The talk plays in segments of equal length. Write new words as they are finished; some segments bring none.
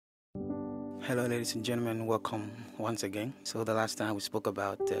Hello, ladies and gentlemen. Welcome once again. So the last time we spoke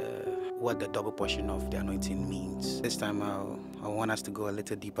about what the double portion of the anointing means. This time I want us to go a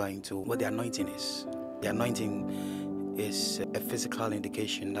little deeper into what the anointing is. The anointing is a physical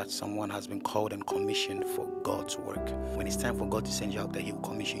indication that someone has been called and commissioned for God's work. When it's time for God to send you out there, He will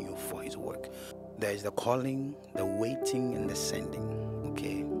commission you for His work. There is the calling, the waiting, and the sending.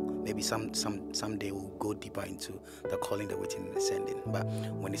 Okay. Maybe someday we'll go deeper into the calling, the waiting, and the sending. But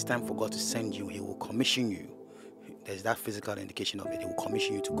when it's time for God to send you, He will commission you. There's that physical indication of it. He will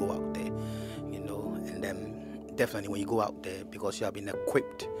commission you to go out there, and then definitely when you go out there, because you have been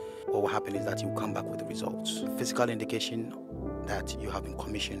equipped, what will happen is that you will come back with the results. Physical indication that you have been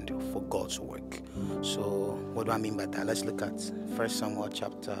commissioned for God's work. So what do I mean by that? Let's look at 1 Samuel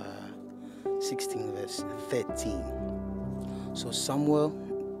chapter 16 verse 13. So Samuel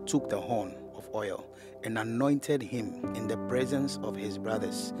took the horn of oil and anointed him in the presence of his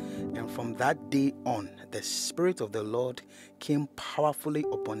brothers. And from that day on, the Spirit of the Lord came powerfully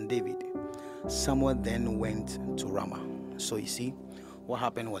upon David. Samuel then went to Ramah. So you see, what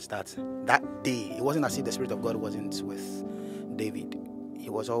happened was that day, it wasn't as if the Spirit of God wasn't with David.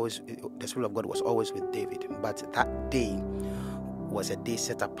 The Spirit of God was always with David. But that day was a day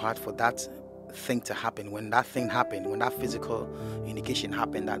set apart for that thing to happen. When that thing happened, when that physical indication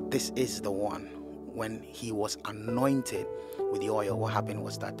happened that this is the one, when he was anointed with the oil, what happened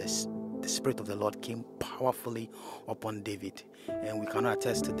was that the Spirit of the Lord came powerfully upon David. And we cannot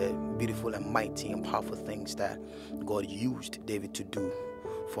attest to the beautiful and mighty and powerful things that God used David to do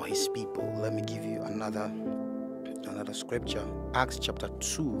for his people. Let me give you another scripture. Acts chapter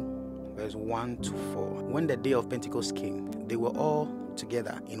 2 verse 1 to 4. When the day of Pentecost came, they were all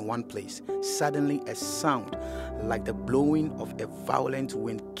together in one place. Suddenly a sound like the blowing of a violent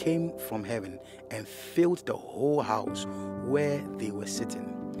wind came from heaven and filled the whole house where they were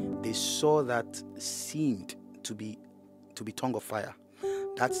sitting. They saw that seemed to be tongue of fire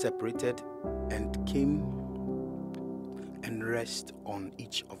that separated and came and rest on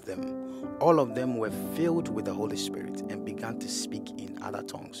each of them. All of them were filled with the Holy Spirit and began to speak in other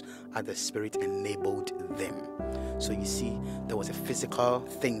tongues as the Spirit enabled them. So you see, there was a physical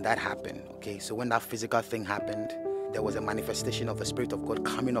thing that happened. Okay, so when that physical thing happened, there was a manifestation of the Spirit of God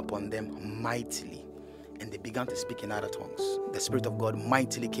coming upon them mightily, and they began to speak in other tongues. The Spirit of God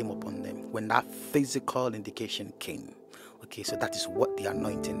mightily came upon them when that physical indication came. Okay, so that is what the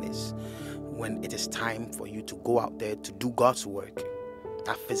anointing is. When it is time for you to go out there to do God's work,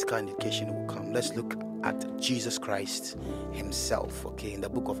 that physical indication will come. Let's look at Jesus Christ Himself. Okay, in the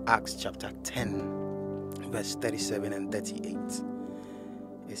book of Acts chapter 10 verse 37 and 38,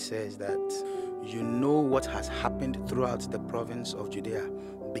 it says that you know what has happened throughout the province of Judea,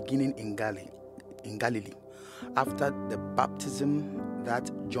 beginning in Galilee, after the baptism that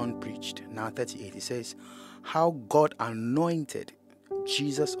John preached. Now 38, it says how God anointed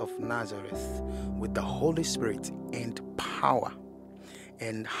Jesus of Nazareth with the Holy Spirit and power,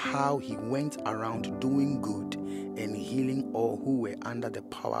 and how He went around doing good and healing all who were under the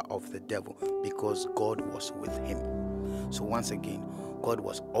power of the devil, because God was with Him. So once again, God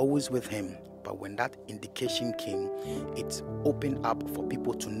was always with him, but when that indication came, it opened up for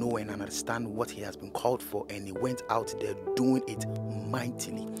people to know and understand what he has been called for, and he went out there doing it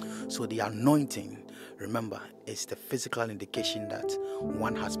mightily. So the anointing, remember, is the physical indication that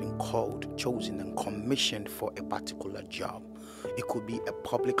one has been called, chosen, and commissioned for a particular job. It could be a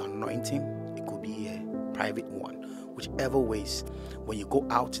public anointing, it could be a private one. Whichever ways, when you go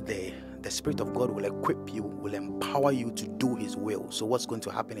out there, the Spirit of God will equip you, will empower you to do His will. So what's going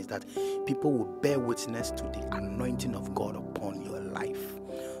to happen is that people will bear witness to the anointing of God upon your life.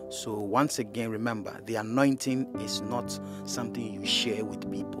 So once again, remember, the anointing is not something you share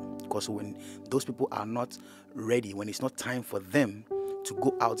with people, because when those people are not ready, when it's not time for them to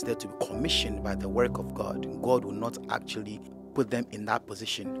go out there to be commissioned by the work of God, God will not actually put them in that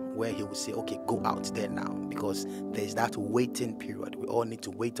position where He will say, okay, go out there now, because there's that waiting period. We all need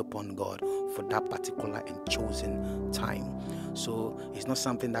to wait upon God for that particular and chosen time. So it's not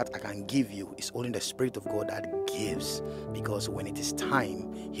something that I can give you. It's only the Spirit of God that gives, because when it is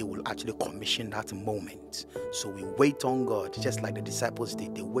time, He will actually commission that moment. So we wait on God, just like the disciples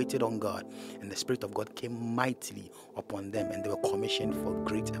did. They waited on God, and the Spirit of God came mightily upon them, and they were commissioned for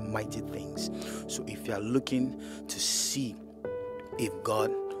great and mighty things. So if you are looking to see if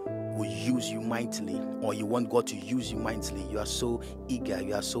God will use you mightily, or you want God to use you mightily, you are so eager,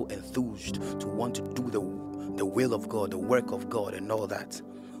 you are so enthused to want to do the will of God, the work of God and all that,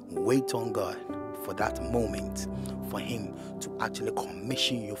 wait on God for that moment, for Him to actually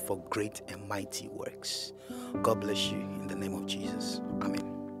commission you for great and mighty works. God bless you in the name of Jesus. Amen.